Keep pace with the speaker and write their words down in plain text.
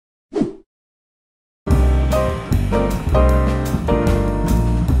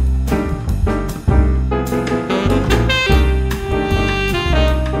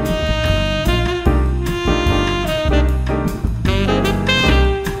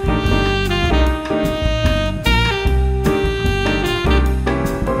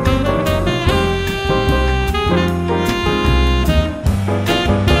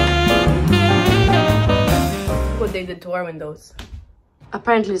our windows.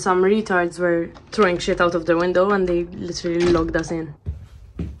 Apparently some retards were throwing shit out of their window and they literally logged us in.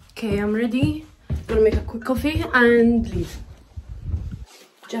 Okay, I'm ready. Gonna make a quick coffee and leave.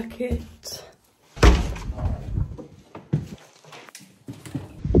 Jacket.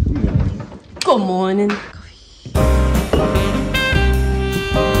 Good morning.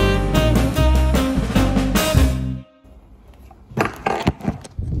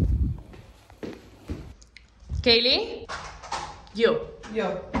 Kaylee? Yo.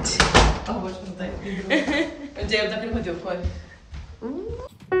 أول شيء طيب. جايب ذاك الفيديو كويس.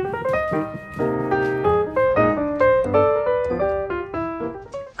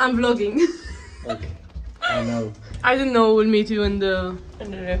 I'm vlogging. Okay. I know. I don't know. We'll meet you in the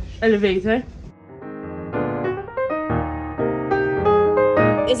elevator.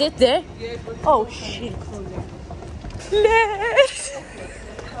 Is it there? Yeah. Oh shit. Let's.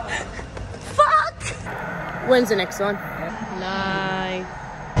 Fuck. When's the next one? Live.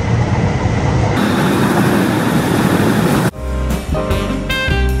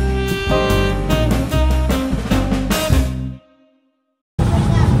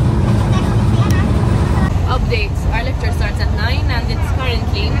 Updates. Our lecture starts at 9 and it's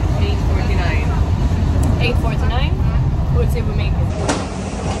currently 8:49. 8:49. We'll see if we make it.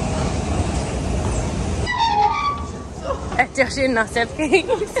 احتياجين نحسب كيك.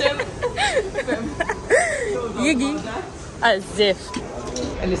 يجي الزفت.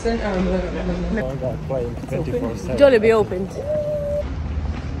 Jollibee opened.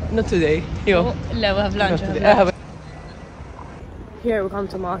 Not today. Yo. No, we have lunch. Here we come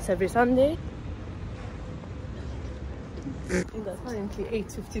to mass every Sunday. That's currently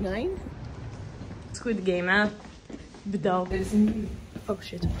 8:59. Squid Game, huh? Bidaw. Oh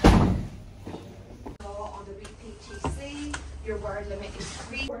shit. On the BPTC, your word limit is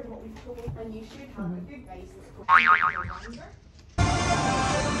 3. What we've told, and you should have a good basis for your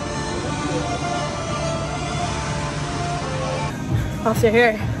After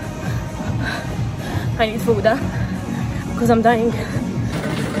here, I need food, because I'm dying.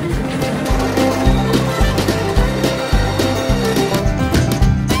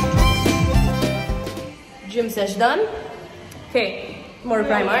 Gym session done. Okay, more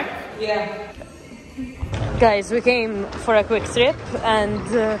Primark. Yeah. Guys, we came for a quick trip and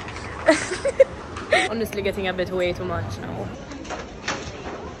honestly getting a bit way too much now.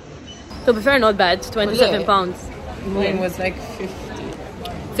 To be fair, not bad. 27 pounds. Mine was like 50.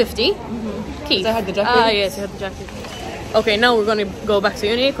 50? Keith. I had the jacket. Ah, yes, you had the jacket. Okay, now we're gonna go back to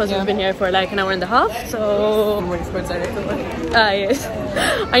uni because we've been here for like an hour and a half. So. I'm going to Sports Direct. Ah, yes.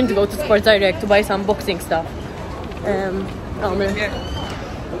 I need to go to Sports Direct to buy some boxing stuff.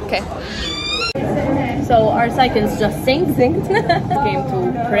 Okay. So our cycles just synced. Came to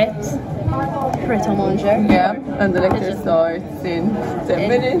Pret a Manger. Yeah, and the lecture starts in 10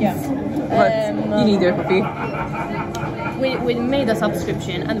 minutes. Yeah. But you need your coffee. We made a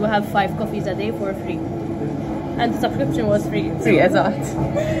subscription and we have 5 coffees a day for free. And the subscription was free. Free, exact.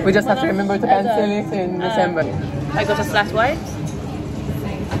 We just have to remember to cancel it in December. I got a flat white.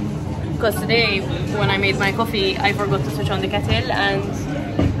 Because today, when I made my coffee, I forgot to switch on the kettle and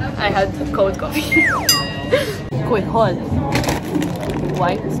I had cold coffee. Quick haul.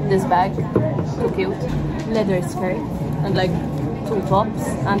 White, this bag, too cute. Leather skirt and like 2 tops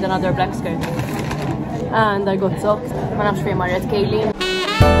and another black skirt. And I got socks. Ma nafx fejn marret Kaylee.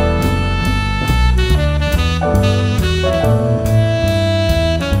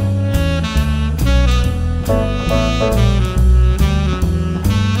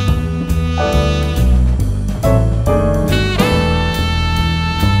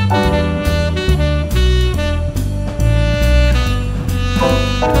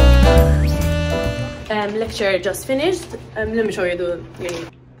 Lecture just finished. Let me show you the uni.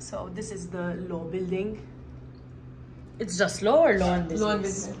 So this is the law building. It's just law or law and business? Law and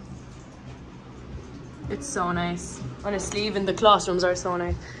business. It's so nice. Honestly, even the classrooms are so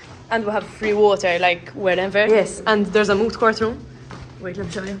nice. And we have free water like wherever. Yes, and there's a moot court room. Wait, let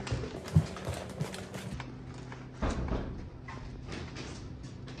me show you.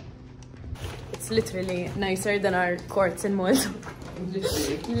 It's literally nicer than our courts in malls.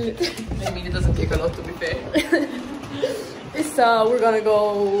 Literally. I mean, it doesn't take a lot to be fair. We're gonna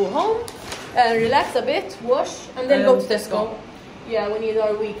go home and relax a bit, wash, and then go to Tesco. Yeah, we need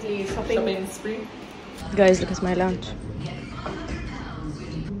our weekly shopping spree. Guys, look at my lunch.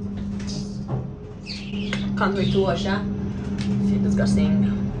 Can't wait to wash, huh? Feel disgusting.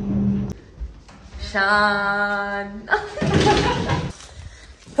 Shan.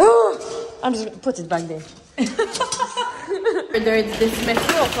 I'm just gonna put it back there. There's this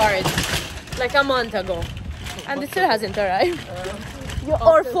metro card like a month ago. And it still hasn't arrived.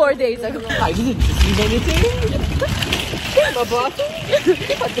 Or 4 days ago. I didn't receive anything.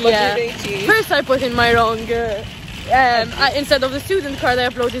 Yeah. First I put in my wrong, instead of the student card I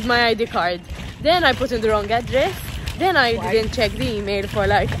uploaded my ID card. Then I put in the wrong address. Then I didn't check the email for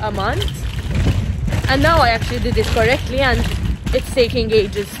like a month. And now I actually did it correctly and it's taking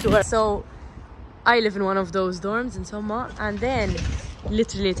ages to work. So I live in one of those dorms in Soma, and then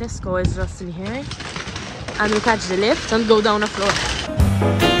literally Tesco is just in here. And we catch the lift and go down a floor.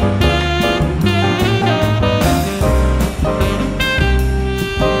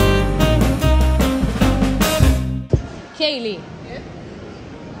 Kaylee. Yeah.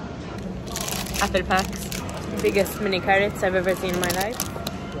 Apple packs. Biggest mini carrots I've ever seen in my life.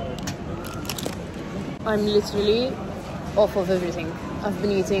 I'm literally off of everything. I've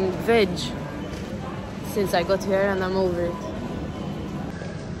been eating veg since I got here and I'm over it.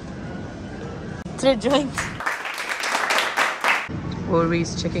 Thread joint.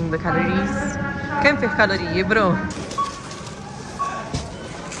 Always checking the calories. كم في calorie, bro?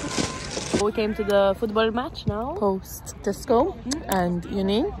 We came to the football match now. Post Tesco and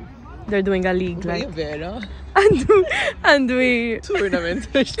Union. They're doing a league, like. Vera. And we Tournament.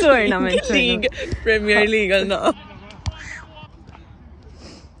 League. Premier League, no.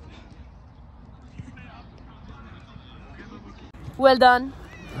 Well done.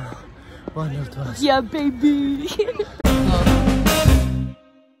 One of those. Yeah, baby.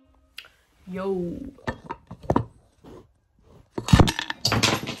 Yo.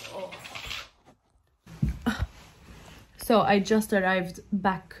 So I just arrived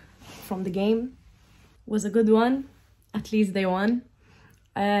back from the game. Was a good one. At least they won.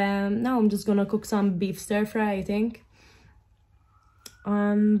 Now I'm just gonna cook some beef stir fry, I think,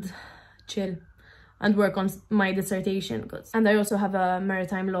 and chill and work on my dissertation. And I also have a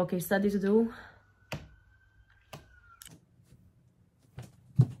maritime law case study to do.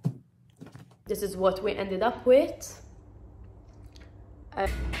 This is what we ended up with.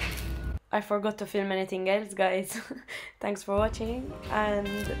 I forgot to film anything else, guys. Thanks for watching and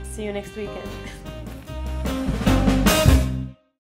see you next weekend.